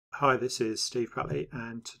Hi, this is Steve Pratley,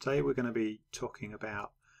 and today we're going to be talking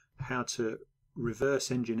about how to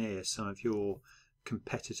reverse engineer some of your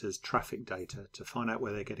competitors' traffic data to find out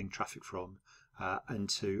where they're getting traffic from and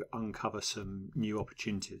to uncover some new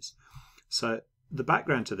opportunities. So the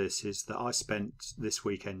background to this is that I spent this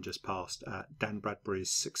weekend just past at Dan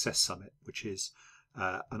Bradbury's Success Summit, which is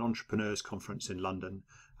an entrepreneurs conference in London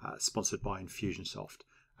sponsored by Infusionsoft.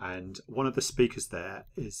 And one of the speakers there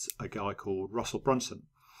is a guy called Russell Brunson.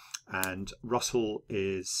 And Russell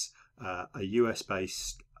is a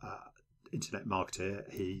US-based internet marketer.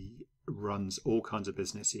 He runs all kinds of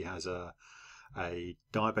business. He has a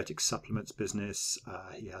diabetic supplements business.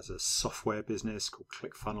 He has a software business called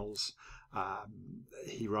ClickFunnels.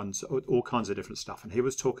 He runs all kinds of different stuff. And he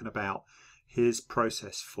was talking about his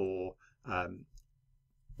process for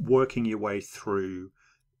working your way through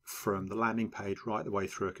from the landing page right the way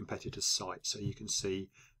through a competitor's site, so you can see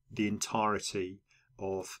the entirety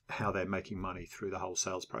of how they're making money through the whole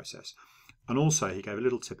sales process. And also he gave a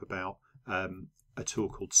little tip about a tool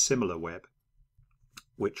called SimilarWeb,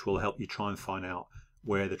 which will help you try and find out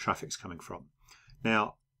where the traffic's coming from.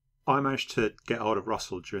 Now, I managed to get hold of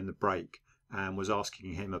Russell during the break and was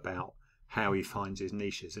asking him about how he finds his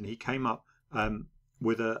niches, and he came up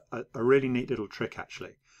with a really neat little trick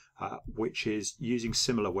actually, which is using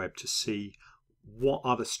SimilarWeb to see what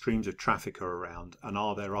other streams of traffic are around, and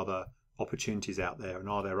are there other opportunities out there, and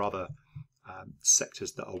are there other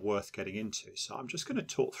sectors that are worth getting into. So I'm just going to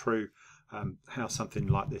talk through how something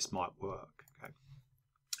like this might work. Okay.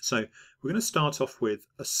 So we're going to start off with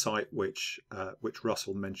a site which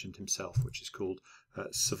Russell mentioned himself, which is called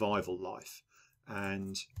Survival Life.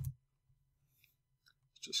 And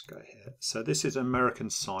let's just go here. So this is an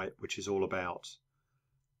American site which is all about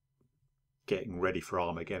getting ready for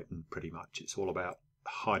Armageddon, pretty much. It's all about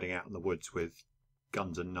hiding out in the woods with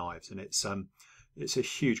guns and knives, and it's a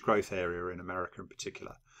huge growth area in America in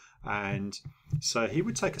particular. And so he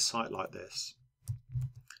would take a site like this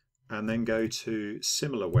and then go to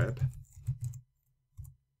SimilarWeb,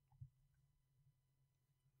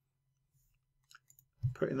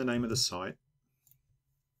 put in the name of the site,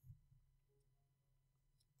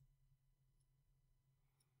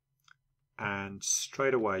 and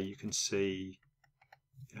straight away you can see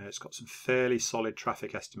it's got some fairly solid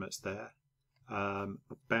traffic estimates there.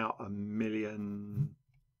 About 1 million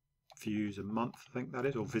views a month, I think that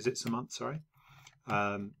is, or visits a month, sorry.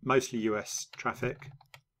 Mostly US traffic,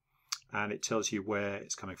 and it tells you where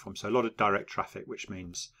it's coming from. So a lot of direct traffic, which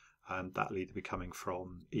means that'll either be coming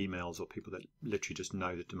from emails or people that literally just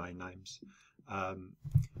know the domain names. A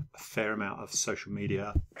fair amount of social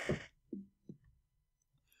media,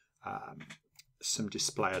 some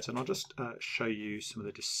display ads, and I'll just show you some of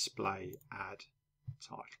the display ad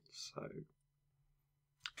titles. So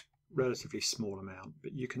relatively small amount,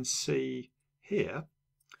 but you can see here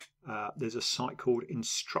there's a site called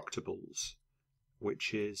Instructables,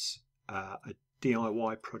 which is a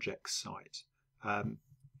DIY project site, and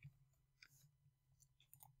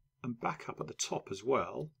back up at the top as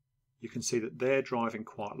well you can see that they're driving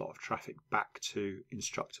quite a lot of traffic back to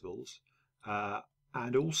Instructables,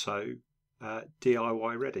 and also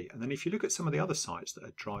DIY Ready. And then if you look at some of the other sites that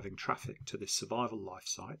are driving traffic to this Survival Life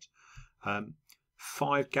site,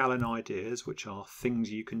 5-gallon ideas, which are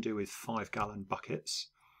things you can do with 5-gallon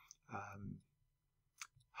buckets,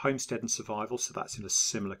 Homestead and Survival, so that's in a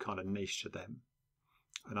similar kind of niche to them,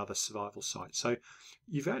 another survival site. So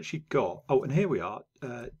you've actually got, oh, and here we are,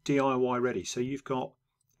 DIY Ready. So you've got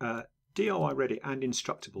DIY Ready and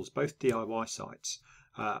Instructables, both DIY sites,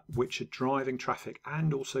 which are driving traffic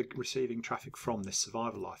and also receiving traffic from this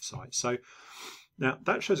Survival Life site. So now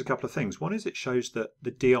that shows a couple of things. One is it shows that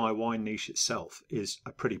the DIY niche itself is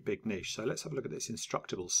a pretty big niche. So let's have a look at this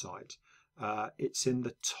Instructables site. It's in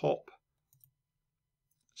the top,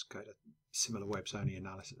 let's go to SimilarWeb's own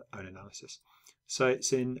analysis. So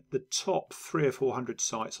it's in the top 300 or 400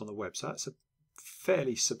 sites on the web. So that's a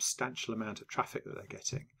fairly substantial amount of traffic that they're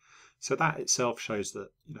getting. So that itself shows that,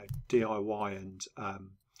 you know, DIY and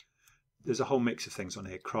there's a whole mix of things on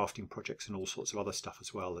here, crafting projects and all sorts of other stuff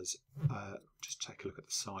as well. As just take a look at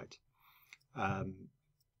the site.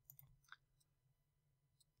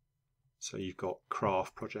 So you've got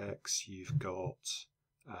craft projects, you've got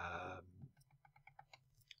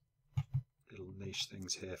little niche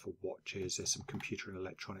things here for watches. There's some computer and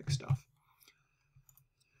electronic stuff.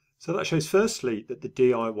 So that shows firstly that the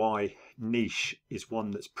DIY niche is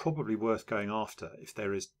one that's probably worth going after if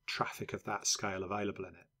there is traffic of that scale available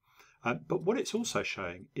in it. But what it's also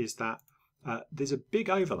showing is that there's a big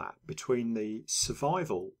overlap between the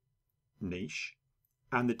survival niche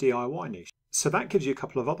and the DIY niche. So that gives you a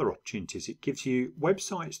couple of other opportunities. It gives you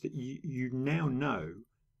websites that you now know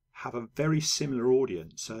have a very similar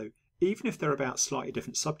audience. So even if they're about slightly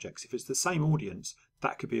different subjects, if it's the same audience,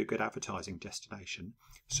 that could be a good advertising destination.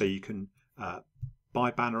 So you can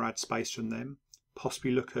buy banner ad space from them,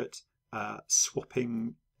 possibly look at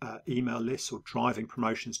swapping email lists or driving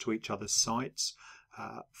promotions to each other's sites,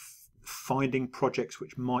 finding projects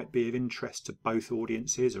which might be of interest to both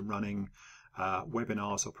audiences and running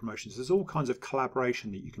webinars or promotions. There's all kinds of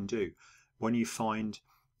collaboration that you can do when you find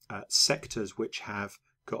sectors which have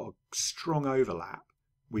got a strong overlap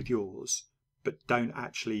with yours but don't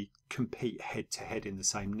actually compete head to head in the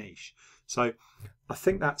same niche. So I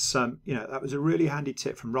think that's that was a really handy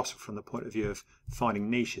tip from Russell from the point of view of finding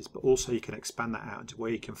niches, but also you can expand that out into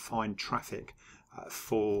where you can find traffic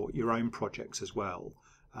for your own projects as well,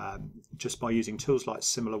 just by using tools like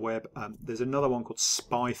SimilarWeb. There's another one called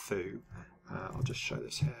SpyFu. I'll just show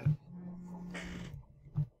this here.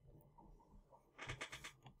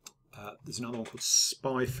 There's another one called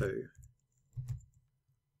SpyFu,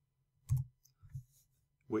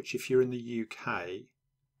 which, if you're in the UK,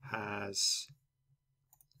 has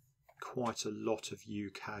quite a lot of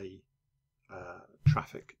UK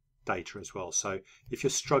traffic data as well. So if you're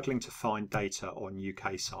struggling to find data on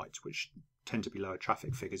UK sites, which tend to be lower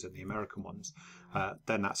traffic figures than the American ones,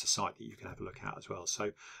 then that's a site that you can have a look at as well.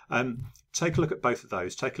 So take a look at both of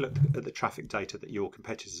those. Take a look at the traffic data that your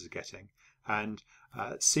competitors are getting, and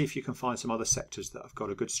see if you can find some other sectors that have got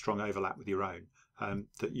a good strong overlap with your own,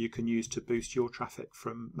 that you can use to boost your traffic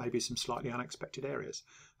from maybe some slightly unexpected areas.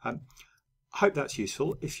 I hope that's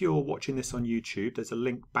useful. If you're watching this on YouTube, there's a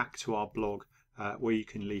link back to our blog where you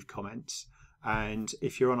can leave comments. And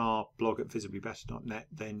if you're on our blog at visiblybetter.net,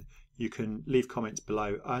 then you can leave comments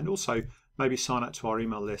below, and also maybe sign up to our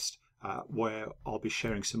email list where I'll be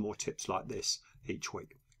sharing some more tips like this each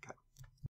week.